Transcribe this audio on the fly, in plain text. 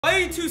Why are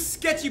you two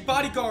sketchy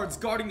bodyguards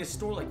guarding this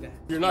store like that?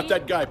 You're not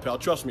that guy, pal.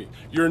 Trust me.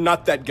 You're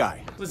not that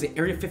guy. What is it,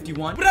 Area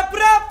 51? What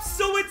up?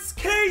 So it's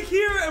Kay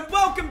here, and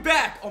welcome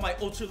back, all my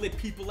ultra-lit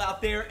people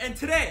out there. And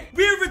today,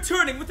 we're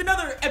returning with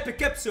another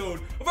epic episode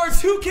of our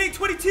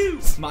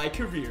 2K22's My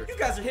Career. You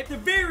guys are hip. The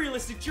very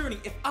realistic journey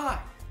if I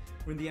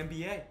were in the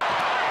NBA.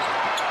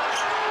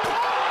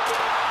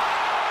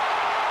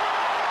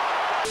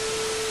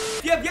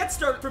 If you have yet to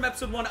start from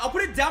episode 1, I'll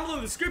put it down below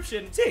in the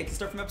description so you can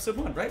start from episode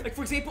 1, right? Like,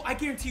 for example, I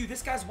guarantee you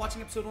this guy's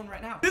watching episode 1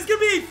 right now. This is gonna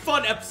be a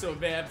fun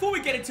episode, man. Before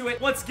we get into it,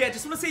 once again,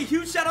 just want to say a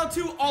huge shout out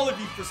to all of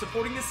you for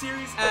supporting this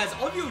series. As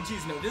all of you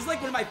OGs know, this is like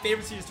one of my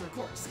favorite series to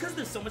record, just because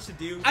there's so much to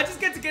do. I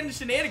just get to get into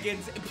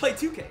shenanigans and play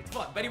 2K. It's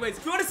fun. But anyways,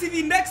 if you want to see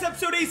the next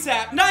episode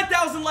ASAP,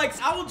 9,000 likes,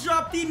 I will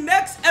drop the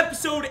next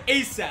episode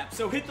ASAP.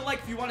 So hit the like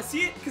if you want to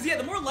see it, because yeah,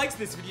 the more likes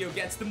this video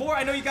gets, the more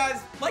I know you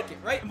guys like it,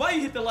 right? And while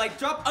you hit the like,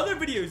 drop other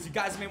videos you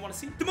guys may want to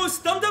see. The most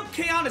thumbed up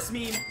Kaygiannis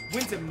meme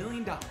wins $1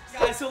 million.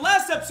 Guys, so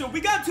last episode,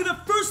 we got to the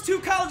first 2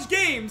 college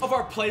games of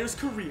our player's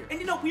career. And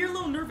you know, we were a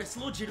little nervous, a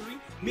little jittery.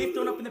 May have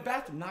thrown up in the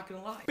bathroom, not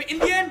gonna lie. But in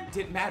the end,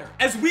 didn't matter,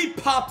 as we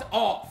popped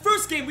off.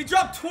 First game, we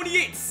dropped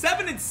 28,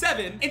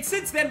 7-7. And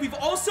since then, we've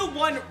also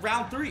won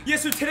round 3. Yeah,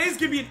 so today's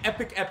gonna be an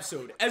epic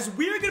episode, as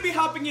we're gonna be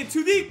hopping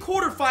into the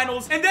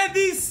quarterfinals and then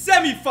the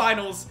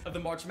semifinals of the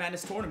March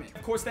Madness tournament.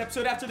 Of course, the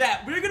episode after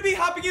that, we're gonna be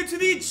hopping into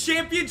the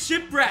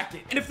championship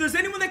bracket. And if there's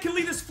anyone that can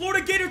lead this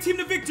Florida Gator team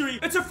to victory,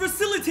 it's a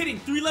facilitating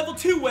 3-level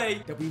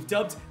 2-way that we've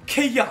dubbed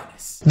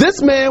Kaygiannis.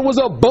 This man was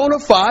a bona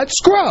fide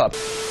scrub.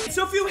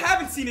 So if you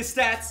haven't seen his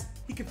stats,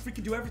 he can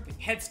freaking do everything.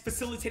 Hence,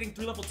 facilitating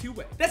 3-level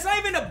 2-way. That's not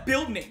even a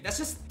build name. That's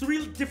just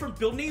 3 different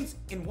build names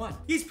in one.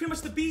 He's pretty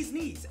much the bee's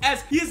knees,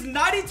 as he is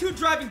 92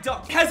 driving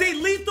dunk, has a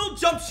lethal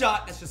jump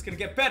shot that's just gonna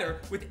get better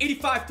with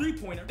 85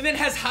 3-pointer, and then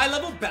has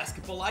high-level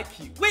basketball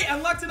IQ. Wait, I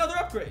unlocked another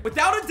upgrade.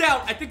 Without a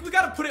doubt, I think we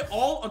gotta put it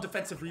all on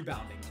defensive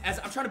rebounding, as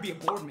I'm trying to be a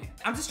board man.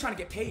 I'm just trying to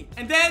get paid.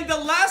 And then the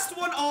last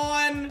one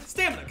on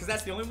stamina, because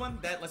that's the only one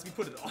that lets me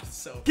put it on.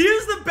 So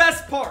here's the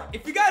best part.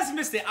 If you guys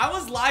missed it, I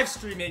was live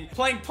streaming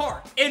playing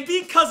Park, and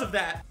because of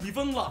that, we've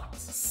unlocked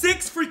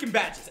 6 freaking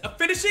badges: a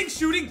finishing,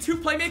 shooting, 2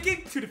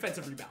 playmaking, 2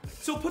 defensive rebounding.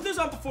 So put those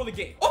on before the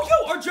game. Oh,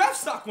 yo, our draft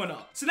stock went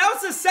up. So now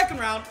it's the second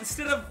round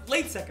instead of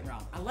late second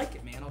round. I like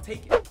it, man. I'll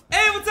take it.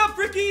 Hey, what's up,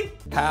 Ricky?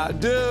 How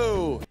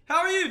do? How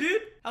are you,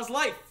 dude? How's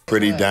life?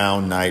 Pretty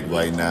down night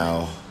right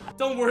now.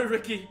 Don't worry,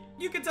 Ricky.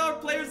 You can tell our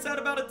players sad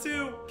about it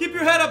too. Keep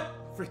your head up.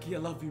 Ricky, I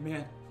love you,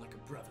 man. Like a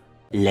brother.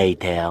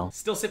 Later.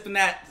 Still sipping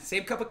that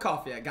same cup of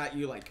coffee I got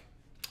you like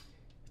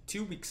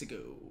 2 weeks ago.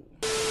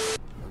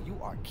 You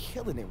are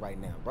killing it right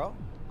now, bro.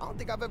 I don't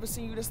think I've ever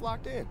seen you this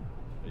locked in.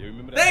 You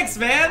remember that? Thanks,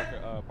 man.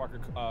 Parker,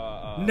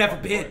 Never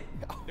been.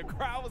 The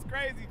crowd was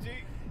crazy, G.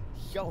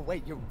 Yo,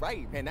 wait, you're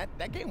right, man.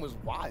 That game was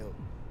wild.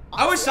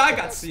 I wish I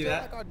got to see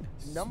that. Like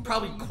it's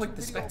probably quite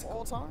the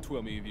spectacle.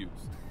 12 million views.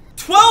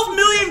 12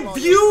 million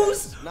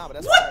views?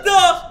 What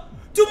the?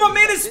 Dude, my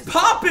man is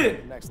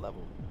popping. Next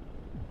level.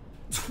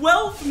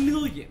 12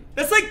 million.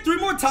 That's like 3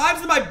 more times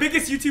than my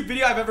biggest YouTube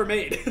video I've ever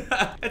made.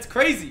 That's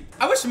crazy.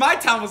 I wish my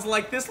town was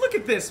like this. Look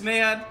at this,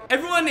 man.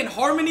 Everyone in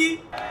harmony.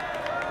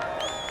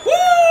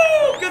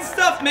 Woo! Good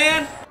stuff,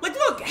 man. Like,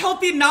 look,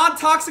 healthy,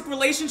 non-toxic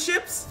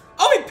relationships.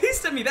 Oh, he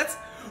peaced at me. That's...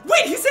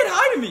 Wait, he said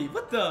hi to me.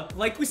 What the?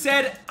 Like we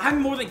said,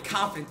 I'm more than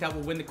confident that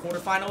we'll win the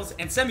quarterfinals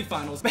and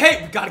semifinals. But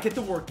hey, we gotta get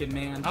the work in,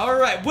 man. All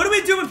right, what are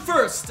we doing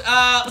first?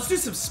 Let's do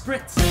some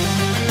sprints.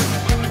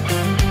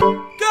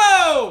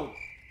 Go!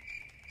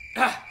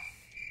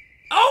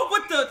 Oh,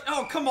 what the?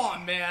 Oh, come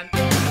on, man.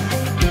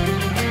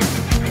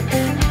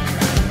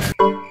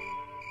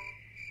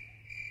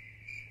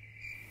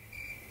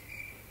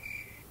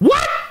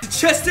 What?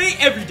 Chest day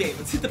every day.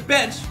 Let's hit the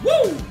bench.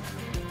 Woo!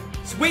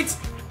 So weights,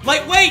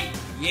 lightweight.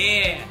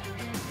 Yeah.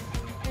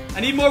 I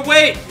need more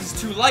weight. This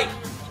is too light.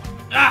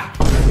 Ah.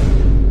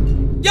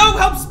 Yo,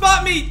 help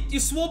spot me, you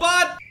swole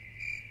bod.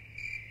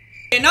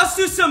 And now let's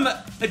do some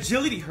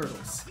agility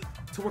hurdles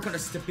to work on our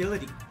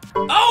stability.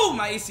 Oh,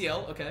 my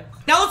ACL, okay.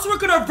 Now let's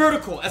work on our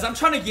vertical, as I'm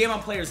trying to yam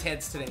on players'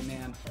 heads today,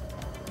 man.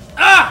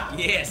 Ah,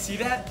 yeah, see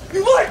that?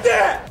 You like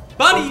that?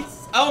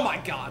 Bunnies, oh my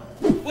God.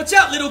 Watch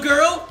out, little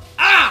girl.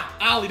 Ah,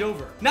 I ollied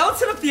over. Now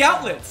let's hit up the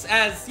outlets,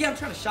 as, yeah, I'm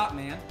trying to shot,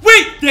 man.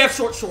 Wait, they have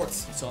short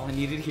shorts. That's all I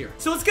needed here.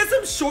 So let's get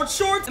some short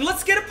shorts, and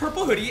let's get a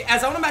purple hoodie,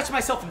 as I want to match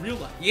myself in real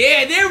life.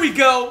 Yeah, there we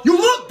go. You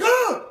look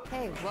good.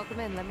 Hey, welcome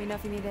in. Let me know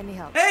if you need any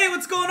help. Hey,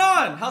 what's going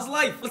on? How's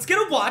life? Let's get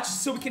a watch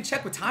so we can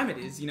check what time it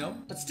is, you know?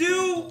 Let's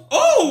do...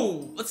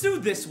 Oh! Let's do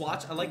this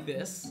watch. I like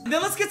this. And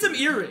then let's get some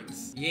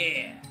earrings.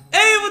 Yeah.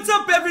 Hey, what's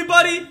up,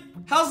 everybody?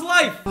 How's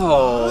life?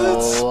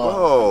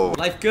 Oh.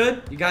 Life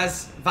good? You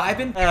guys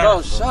vibing?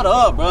 Bro, shut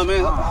up, bro,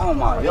 man. Oh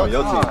my Yo,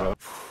 your team, bro.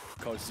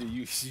 Coach,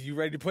 you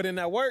ready to put in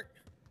that work?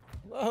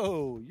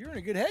 Whoa, you're in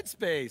a good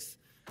headspace.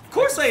 Of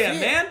course I am,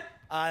 man.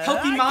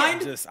 Healthy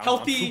mind,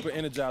 healthy I'm super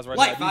energized right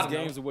life. now. These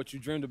games are what you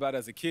dreamed about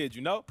as a kid,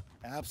 you know?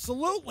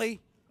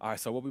 Absolutely. All right,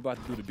 so what we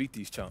about to do to beat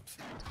these chumps?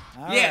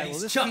 All Yeah, right, these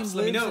well, this chumps, team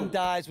let me lives know. and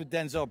dies with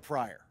Denzel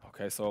Pryor.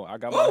 Okay, so I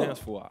got Whoa. my hands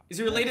full out. Is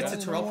he related to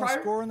Terrell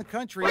Pryor? Score in the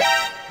country.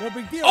 No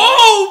big deal.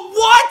 Oh,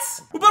 what?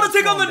 What? We're about to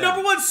take on the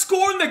 #1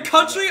 scorer in the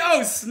country?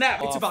 Oh,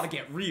 snap. It's about to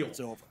get real. It's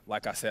over.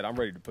 Like I said, I'm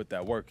ready to put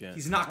that work in.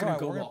 He's not going to We're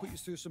go gonna off. put you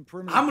through some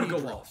perimeter I'm going to D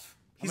go drills. off.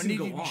 I'm He's gonna going need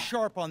to you go to be off.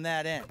 sharp on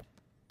that end.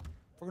 If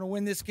we're gonna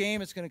win this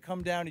game, it's gonna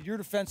come down to your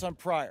defense on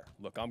Pryor.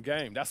 Look, I'm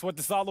game. That's what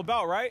this is all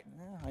about, right?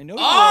 Yeah, I know you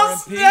Oh, are,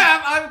 MP.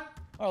 snap. All right,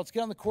 let's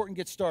get on the court and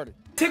get started.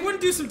 We're going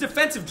to do some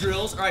defensive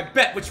drills. All right,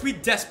 bet, which we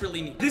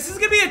desperately need. This is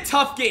going to be a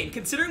tough game,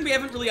 considering we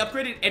haven't really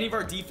upgraded any of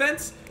our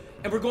defense,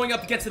 and we're going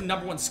up against the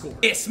 #1 scorer.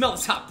 Yeah, smell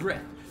his hot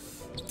breath.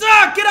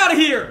 Ah, get out of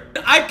here!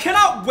 I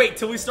cannot wait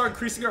till we start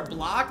increasing our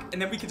block,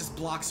 and then we can just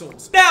block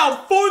souls.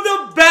 Now, for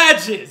the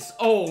badges.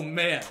 Oh,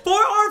 man. For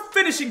our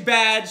finishing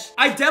badge,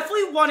 I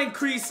definitely want to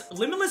increase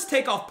limitless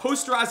takeoff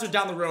posterizer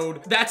down the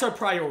road. That's our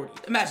priority.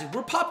 Imagine,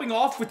 we're popping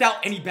off without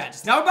any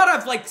badges. Now we're about to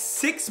have like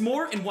 6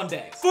 more in one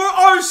day. For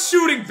our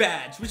shooting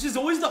badge, which is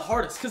always the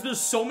hardest because there's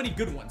so many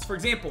good ones. For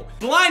example,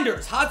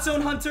 blinders, hot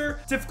zone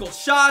hunter, difficult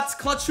shots,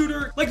 clutch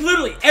shooter. Like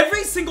literally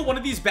every single one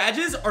of these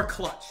badges are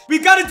clutch. We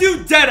got to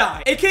do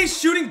Deadeye, aka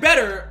shooting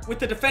better with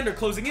the defender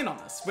closing in on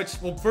us, which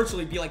will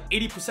virtually be like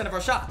 80% of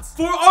our shots.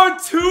 For our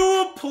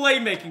 2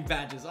 playmaking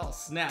badges, oh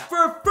snap. For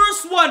our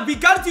first one, we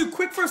gotta do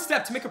quick first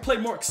step to make our play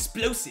more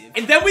explosive.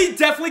 And then we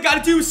definitely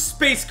gotta do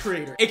space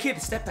creator, aka the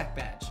step back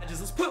badge.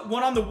 Let's put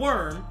one on the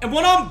worm and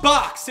one on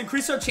box to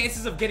increase our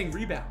chances of getting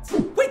rebounds.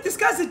 Wait, this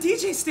guy's a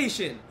DJ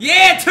station.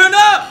 Yeah, turn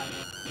up.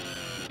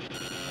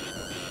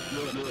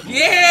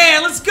 Yeah,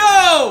 let's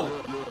go.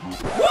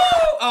 Woo!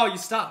 Oh, you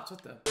stopped.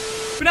 What the?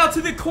 But now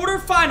to the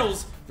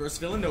quarterfinals versus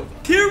Villanova.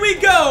 Here we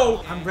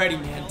go. I'm ready,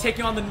 man.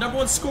 Taking on the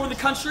 #1 scorer in the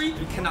country.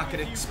 We cannot get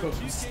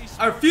exposed.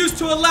 I refuse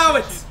to allow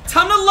it.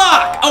 Time to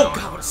lock. Oh,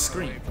 God, what a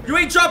scream. You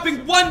ain't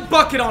dropping 1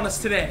 bucket on us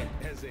today.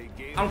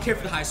 I don't care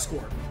for the high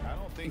score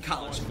in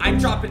college. I'm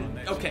dropping.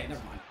 Okay,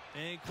 never mind.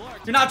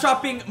 You're not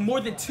dropping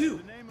more than 2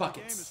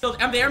 buckets.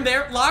 I'm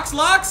there. Locks.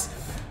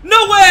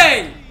 No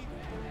way.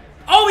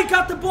 Oh, we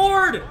got the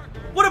board.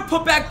 What a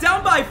putback,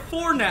 down by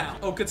 4 now.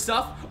 Oh, good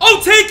stuff.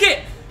 Oh, take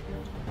it.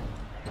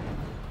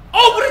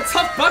 Oh, what a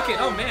tough bucket.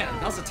 Oh, man,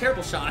 that was a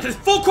terrible shot.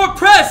 Full court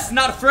press,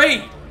 not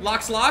afraid.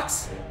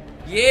 Locks.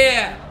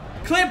 Yeah.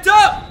 Clamped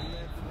up.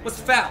 What's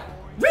the foul?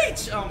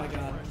 Reach. Oh, my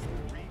God.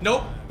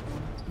 Nope.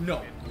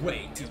 No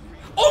way, dude.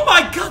 Oh,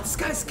 my God, this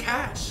guy's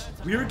cash.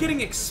 We are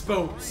getting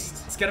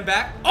exposed. Let's get him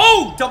back.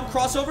 Oh, double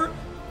crossover.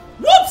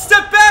 Whoop,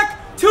 step back.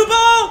 2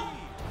 ball.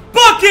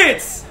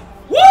 Buckets.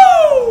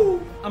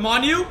 Woo. I'm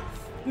on you.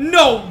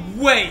 No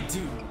way,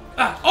 dude.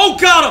 Oh,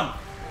 got him.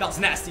 That was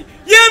nasty.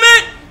 Yeah,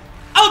 man.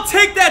 I'll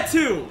take that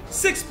too.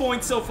 6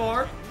 points so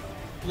far.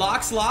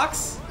 Locks.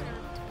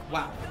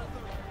 Wow.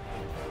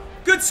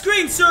 Good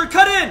screen, sir.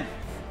 Cut in.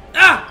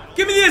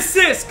 Give me the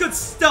assist. Good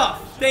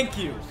stuff. Thank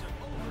you.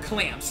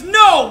 Clamps.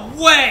 No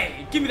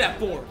way. Give me that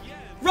board.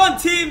 Run,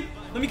 team.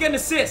 Let me get an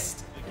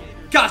assist.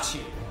 Got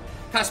you.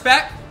 Pass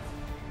back.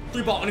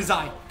 3 ball on his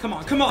eye. Come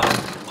on.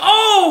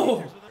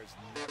 Oh!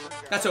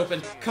 That's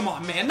open. Come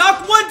on, man.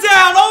 Knock 1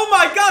 down. Oh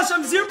my gosh,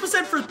 I'm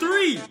 0% for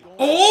 3.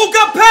 Oh,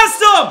 got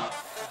past him.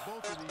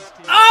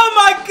 Oh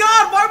my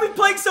God, why are we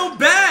playing so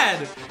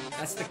bad?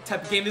 That's the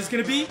type of game this is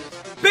gonna be.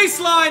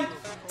 Baseline.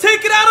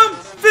 Take it at him.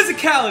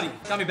 Physicality.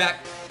 Got me back.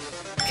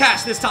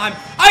 Cash this time.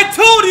 I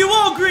told you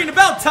all green,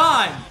 about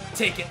time.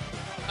 Take it.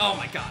 Oh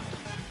my God.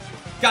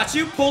 Got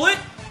you. Pull it.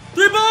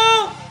 3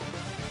 ball.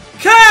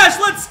 Cash,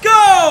 let's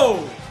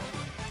go.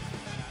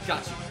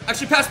 Got you.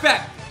 Actually, pass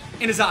back.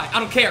 In his eye. I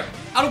don't care,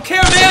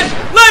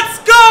 man. Let's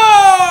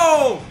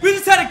go. We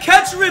just had to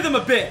catch rhythm a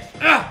bit.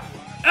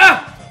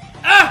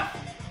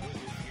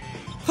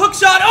 Hook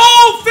shot.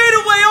 Oh, fade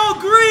away, all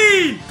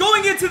green.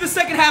 Going into the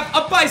second half,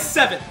 up by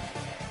 7.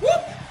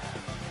 Whoop.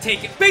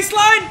 Take it.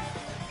 Baseline.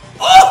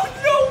 Oh,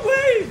 no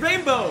way.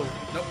 Rainbow.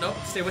 Nope.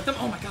 Stay with them.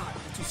 Oh, my God.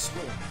 That's too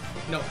slow.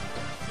 No.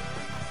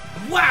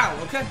 Wow.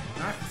 Okay.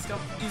 All right, let's go.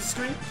 Easy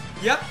screen.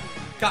 Yep.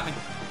 Got me.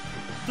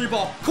 3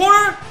 ball.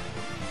 Corner.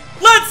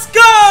 Let's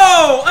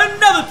go.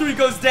 Another 3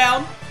 goes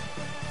down.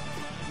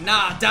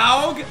 Nah,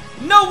 dog.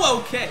 No,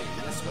 okay.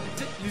 That's what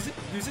use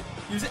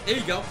it. There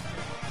you go.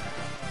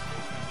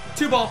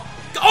 2 ball.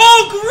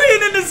 Oh,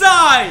 green in his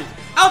eye.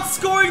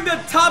 Outscoring the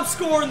top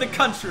scorer in the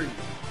country.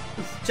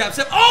 Jab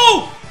step.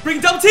 Oh, bring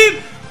double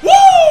team. Woo!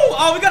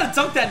 Oh, we gotta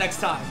dunk that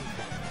next time.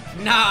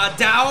 Nah,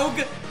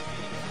 dog.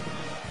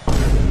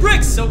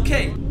 Bricks.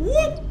 Okay.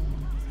 Whoop.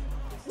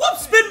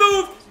 Spin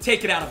move.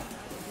 Take it out of him.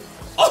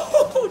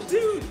 Oh,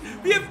 dude.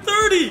 We have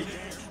 30.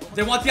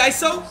 They want the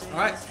ISO? All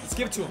right, let's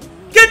give it to him.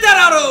 Get that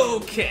out.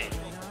 Okay.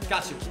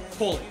 Got you.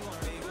 Pull it.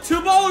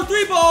 2 ball or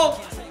 3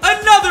 ball.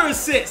 Another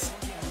assist.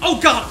 Oh,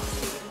 got him.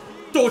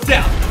 Throw it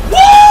down.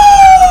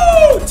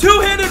 Woo!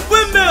 2-handed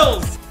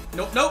windmills.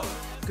 Nope.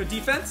 Good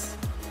defense.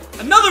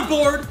 Another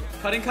board.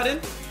 Cut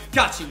in.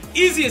 Got you.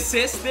 Easy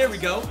assist. There we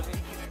go.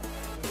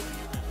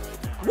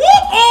 Whoop!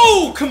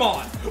 Oh, come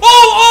on.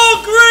 Oh,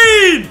 all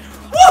green.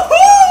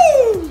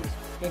 Woohoo!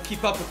 Won't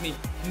keep up with me.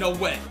 No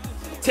way.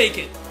 Take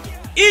it.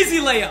 Easy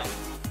layup.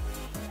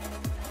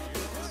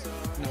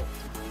 No.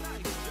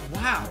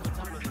 Wow.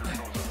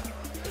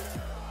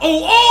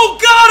 Oh,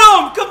 got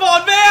him! Come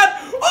on, man!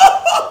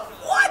 Oh,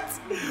 what?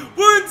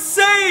 We're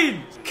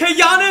insane!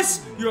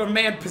 Kaygiannis, you're a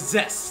man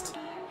possessed.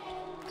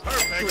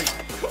 Perfect.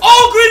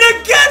 Oh,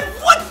 green again!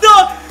 What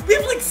the? We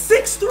have like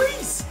 6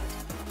 threes.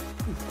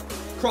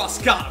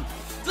 Cross, got him.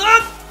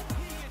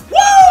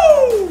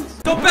 Woo!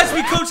 Don't bench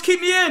me, coach.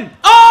 Keep me in.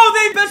 Oh,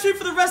 they benched me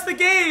for the rest of the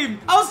game.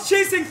 I was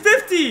chasing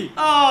 50.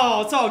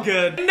 Oh, it's all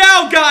good.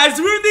 Now, guys,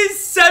 we're in these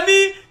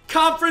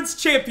semi-conference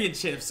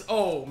championships.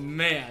 Oh,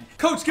 man.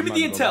 Coach, give me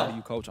the intel.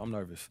 You, coach, I'm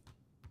nervous.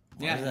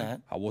 Yeah.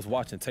 I was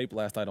watching tape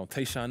last night on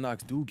Tayshaun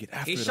Knox. Dude, get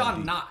after it.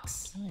 Tayshaun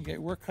Knox. You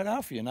get work cut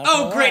out for you.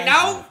 Oh, great.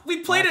 Now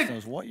we played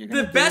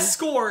the best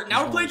score.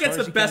 Now we're playing against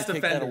the best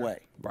defender.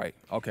 Right.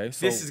 Okay.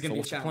 So this is going to be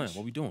a what's the challenge. plan?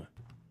 What we doing?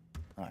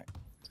 All right.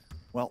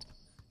 Well,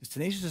 as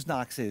tenacious as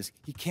Knox is,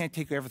 he can't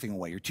take everything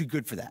away. You're too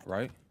good for that.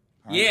 Right.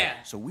 Yeah.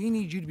 So we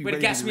need you to be ready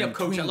to gas me up,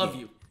 coach. I love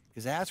you.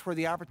 Because that's where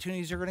the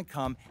opportunities are going to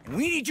come, and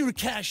we need you to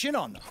cash in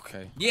on them.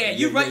 Okay. Yeah,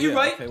 you're right. You're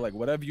right. Okay, like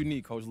whatever you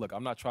need, coach. Look,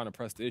 I'm not trying to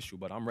press the issue,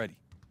 but I'm ready.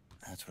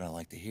 That's what I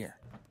like to hear.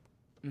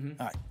 All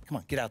right, come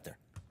on, get out there.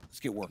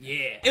 Let's get working.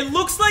 Yeah. It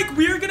looks like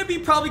we're going to be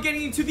probably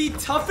getting into the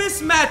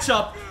toughest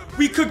matchup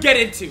we could get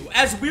into,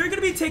 as we're going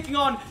to be taking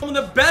on one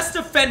of the best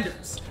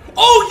defenders.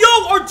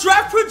 Oh, yo, our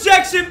draft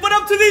projection went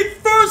up to the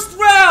first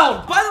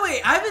round. By the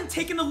way, I haven't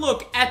taken a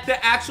look at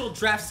the actual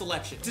draft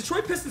selection.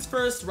 Detroit Pistons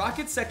first,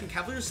 Rockets second,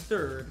 Cavaliers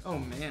third. Oh,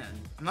 man.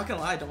 I'm not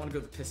gonna lie, I don't want to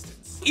go to the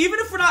Pistons. Even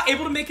if we're not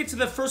able to make it to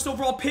the first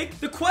overall pick,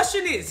 the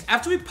question is,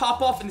 after we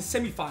pop off in the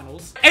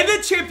semifinals and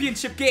the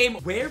championship game,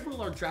 where will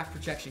our draft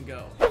projection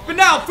go? But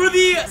now, for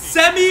the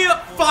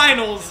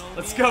semifinals,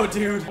 let's go,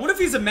 dude. What if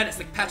he's a menace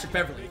like Patrick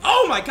Beverly?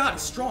 Oh, my God,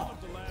 he's strong.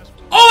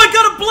 Oh, I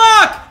got a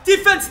block!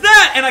 Defense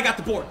that! And I got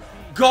the board.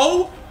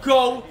 Go,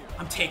 go.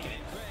 I'm taking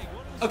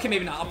it. Okay,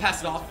 maybe not. I'll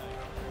pass it off.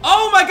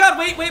 Oh my God.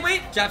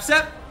 Wait. Jab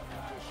step.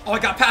 Oh, I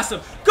got past him.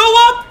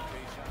 Go up.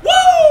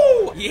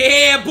 Woo!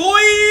 Yeah,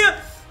 boy.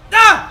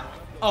 Ah!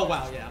 Oh,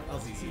 wow. Yeah, that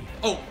was easy.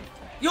 Oh,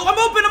 yo, I'm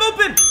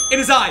open. In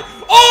his eye.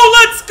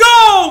 Oh, let's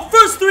go.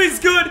 First three is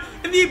good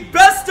in the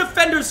best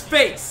defender's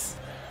face.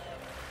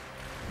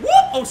 Whoop.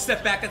 Oh,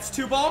 step back. That's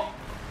 2 ball.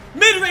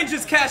 Mid-range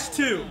is cash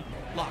 2.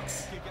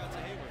 Locks.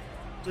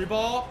 3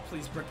 ball.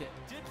 Please brick it.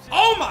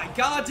 Oh my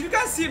God, did you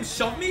guys see him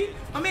shove me?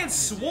 My man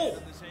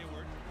swole.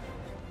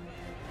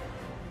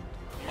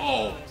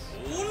 Oh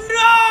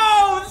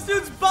no, this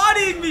dude's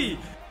bodying me.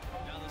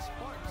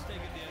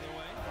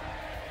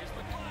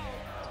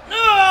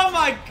 Oh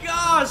my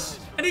gosh,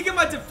 I need to get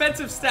my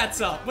defensive stats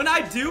up. When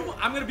I do,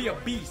 I'm gonna be a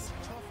beast.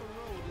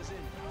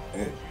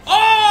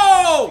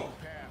 Oh,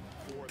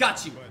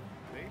 got you.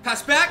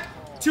 Pass back,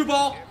 2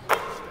 ball.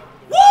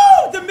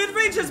 Woo, the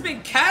mid-range has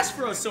been cash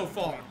for us so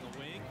far.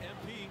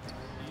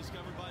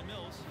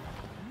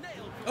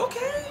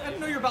 Okay, I didn't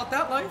know you were about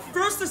that life.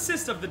 First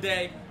assist of the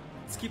day.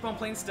 Let's keep on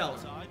playing stellar.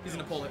 He's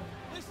gonna pull it.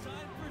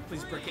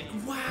 Please brick it.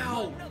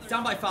 Wow.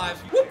 Down by 5.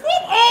 Whoop, whoop.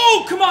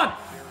 Oh, come on.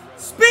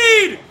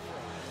 Speed.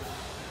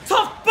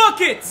 Tough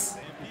buckets.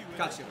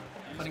 Got you.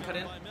 Cut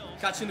in.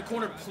 Got you in the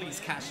corner.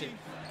 Please cash it.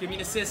 Give me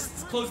an assist.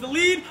 Let's close the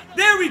lead.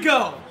 There we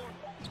go.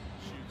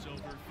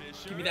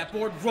 Give me that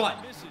board. Run.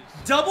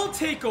 Double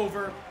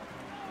takeover.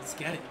 Let's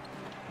get it.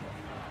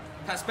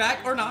 Pass back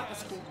or not.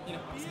 That's cool. You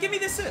know, give me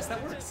the assist.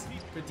 That works.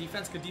 Good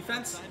defense. Good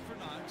defense.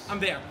 I'm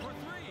there.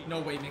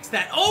 No way makes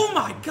that. Oh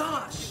my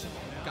gosh.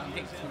 Got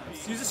me.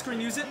 Use the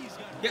screen. Use it.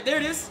 Yeah, there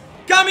it is.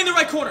 Got me in the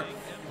right corner.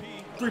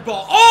 3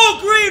 ball. Oh,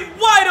 green.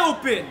 Wide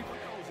open.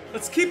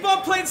 Let's keep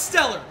on playing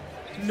stellar.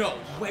 No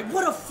way.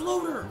 What a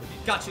floater.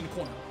 Got you in the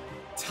corner.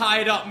 Tie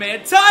it up,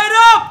 man. Tie it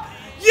up.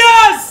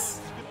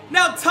 Yes.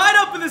 Now tied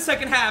up in the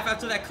second half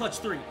after that clutch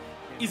 3.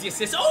 Easy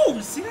assist. Oh,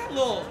 you see that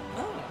little...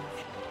 Oh.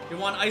 You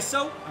want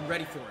ISO? I'm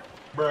ready for it.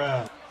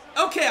 Bruh.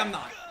 Okay, I'm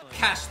not.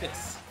 Cash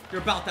this.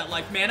 You're about that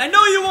life, man. I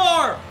know you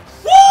are.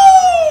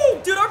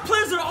 Woo! Dude, our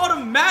players are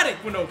automatic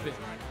when open.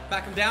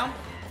 Back him down.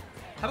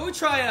 How about we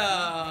try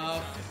a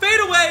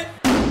fade away?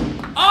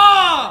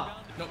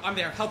 Ah! No, I'm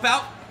there. Help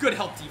out. Good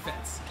help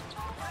defense.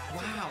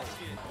 Wow.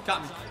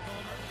 Got me.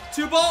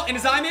 2 ball in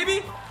his eye,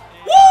 maybe?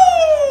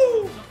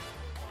 Woo!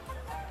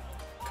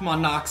 Come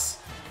on, Knox.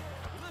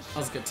 That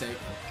was a good take.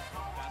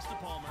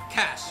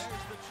 Cash.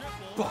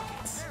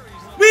 Buckets.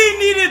 We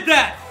needed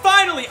that.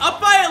 Finally, up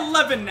by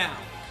 11 now.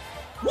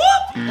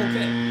 Whoop!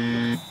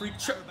 Okay.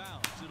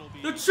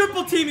 They're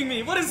triple teaming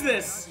me. What is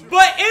this?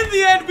 But in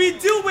the end, we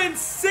do win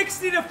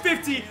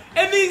 60-50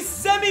 in the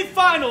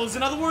semifinals.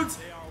 In other words,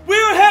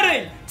 we're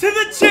heading to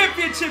the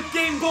championship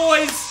game,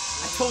 boys.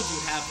 I told you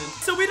it happened.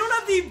 So we don't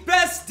have the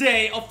best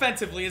day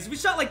offensively, as we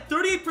shot like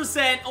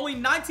 38%, only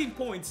 19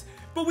 points.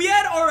 But we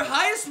had our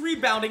highest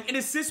rebounding and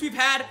assists we've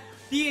had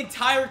the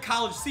entire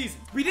college season.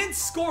 We didn't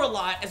score a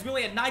lot, as we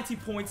only had 19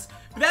 points,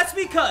 but that's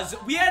because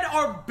we had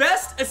our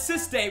best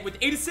assist day with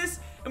 8 assists,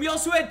 and we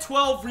also had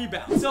 12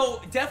 rebounds. So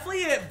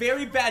definitely a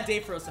very bad day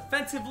for us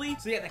offensively.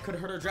 So yeah, that could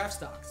hurt our draft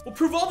stocks. We'll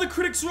prove all the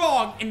critics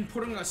wrong and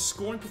put on a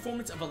scoring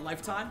performance of a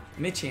lifetime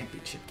in a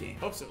championship game.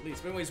 Hope so, at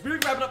least. But anyways, we're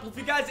gonna wrap it up. If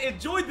you guys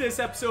enjoyed this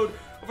episode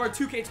of our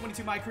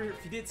 2K22 My Career,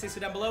 if you did, say so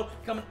down below.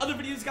 Comment other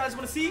videos you guys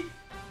want to see.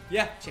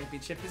 Yeah,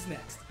 championship is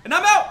next. And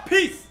I'm out.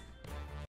 Peace.